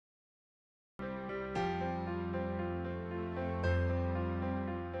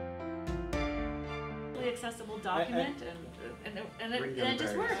quickly accessible document, and it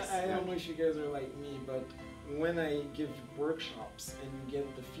just works. I don't know if you guys are like me, but when I give workshops and you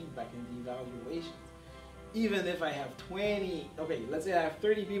get the feedback and the evaluations, even if I have 20, okay, let's say I have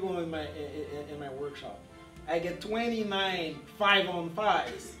 30 people in my workshop, I get 29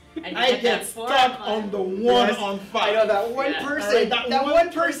 5-on-5s. And I get stuck on the 1-on-5. I know that one person. That one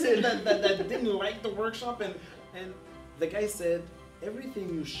person that didn't like the workshop, and the guy said everything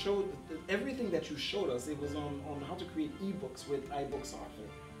that you showed us, it was on how to create ebooks with iBooks Author.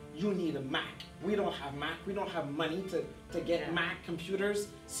 You need a Mac. We don't have Mac. We don't have money to get Mac computers,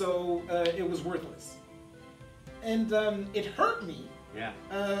 so it was worthless. And it hurt me. Yeah.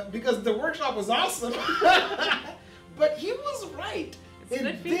 Because the workshop was awesome, but he was right. It's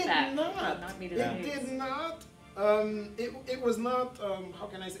good feedback. It did not. It was not. How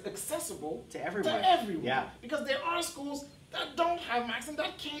can I say, accessible to everyone? Yeah. Because there are schools that don't have Macs and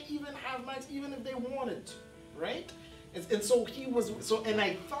that can't even have Macs even if they wanted to, right? And so he was. So and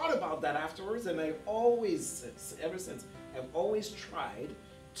I thought about that afterwards, and I've always, ever since, I've always tried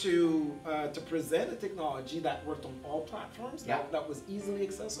to present a technology that worked on all platforms, that was easily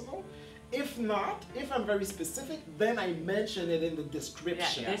accessible. If not, if I'm very specific, then I mention it in the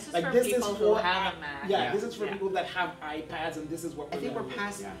description. Yeah, this is for people who have a Mac. Yeah, this is for people that have iPads, and this is what we're I think we're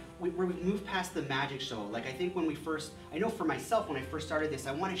past, we've moved past the magic show. Like, I think when we first, I know for myself, when I first started this,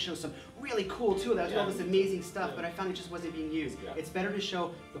 I wanted to show some really cool tools, that was all this amazing stuff, but I found it just wasn't being used. It's better to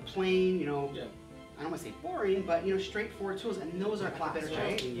show the plain, you know, I don't want to say boring, but, you know, straightforward tools, and those are better,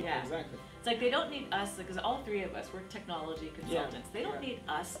 right? Yeah, exactly. It's like they don't need us, because all three of us, we're technology consultants. They don't need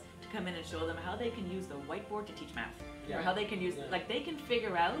us to come in and show them how they can use the whiteboard to teach math, or how they can use, like they can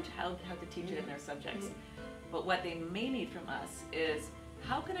figure out how to teach it in their subjects. But what they may need from us is,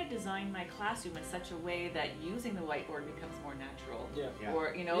 how can I design my classroom in such a way that using the whiteboard becomes more natural,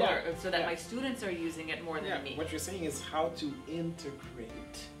 or you know, or so that my students are using it more than me. What you're saying is how to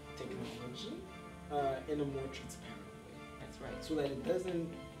integrate technology in a more transparent way. That's right. So that it doesn't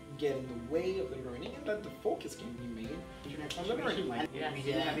get in the way of the learning, and that the focus can be made on the learning. We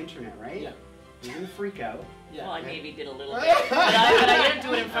didn't have internet, right? Yeah. We didn't freak out. Well, I maybe did a little bit, but I didn't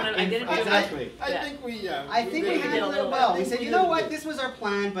do it in front of. I didn't do exactly. I think we. I think we handled it well. We said, you know what, this was our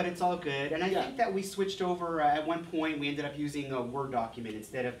plan, but it's all good. And I think that we switched over at one point. We ended up using a Word document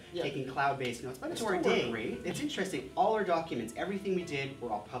instead of taking cloud-based notes. But to our day, it's interesting. All our documents, everything we did, were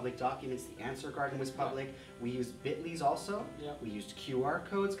all public documents. The answer garden was public. We used Bitly's also. We used QR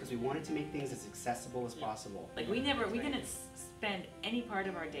codes because we wanted to make things as accessible as possible. Like we didn't spend any part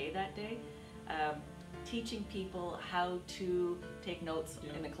of our day that day teaching people how to take notes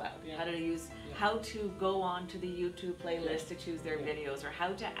in the cloud, how to go on to the YouTube playlist to choose their videos, or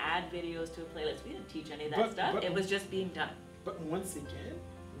how to add videos to a playlist. We didn't teach any of that stuff. It was just being done. But once again,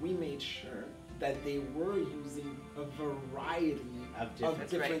 we made sure that they were using a variety of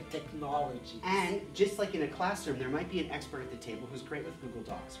different technologies. And just like in a classroom, there might be an expert at the table who's great with Google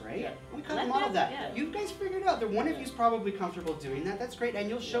Docs, right? Yeah. We kind of modeled that. You guys figured out that one of you's probably comfortable doing that. That's great, and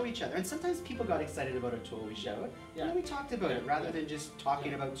you'll show each other. And sometimes people got excited about a tool we showed, and then we talked about it rather than just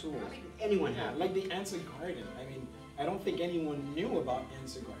talking about tools. Anyone had. Like the Answer Garden. I mean, I don't think anyone knew about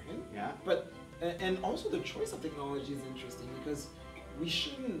Answer Garden. Yeah. But and also the choice of technology is interesting because we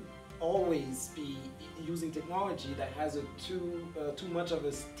shouldn't always be using technology that has a too much of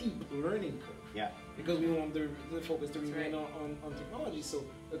a steep learning curve. Yeah. Because we want the focus to remain on technology. So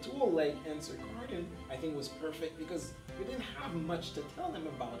a tool like Answer Garden, I think, was perfect because we didn't have much to tell them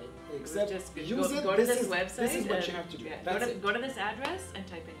about it except just use it. Go to this website. This is what you have to do. Go to this address and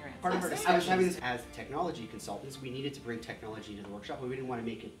type in your answer. Part of our discussion is, as technology consultants, we needed to bring technology to the workshop, but we didn't want to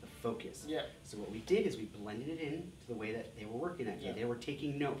make it the focus. Yeah. So what we did is we blended it in to the way that they were working that day. They were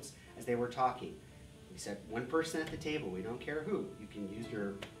taking notes as they were talking. We said one person at the table, we don't care who. You can use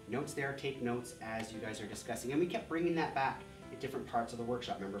your notes there, take notes as you guys are discussing. And we kept bringing that back at different parts of the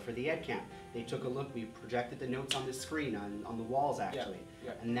workshop. Remember, for the Ed Camp, they took a look, we projected the notes on the screen, on the walls actually.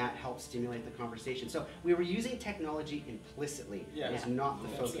 And that helped stimulate the conversation. So we were using technology implicitly. It was not the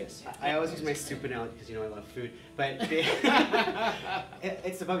focus. I always use my soup analogy because you know I love food. But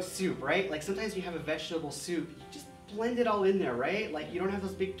it's about soup, right? Like sometimes you have a vegetable soup, you just blend it all in there, right? Like you don't have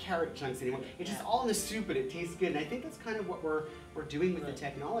those big carrot chunks anymore. It's just all in the soup and it tastes good. And I think that's kind of what we're doing with the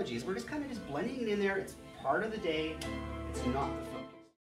technology is we're just kind of just blending it in there. It's part of the day. It's not the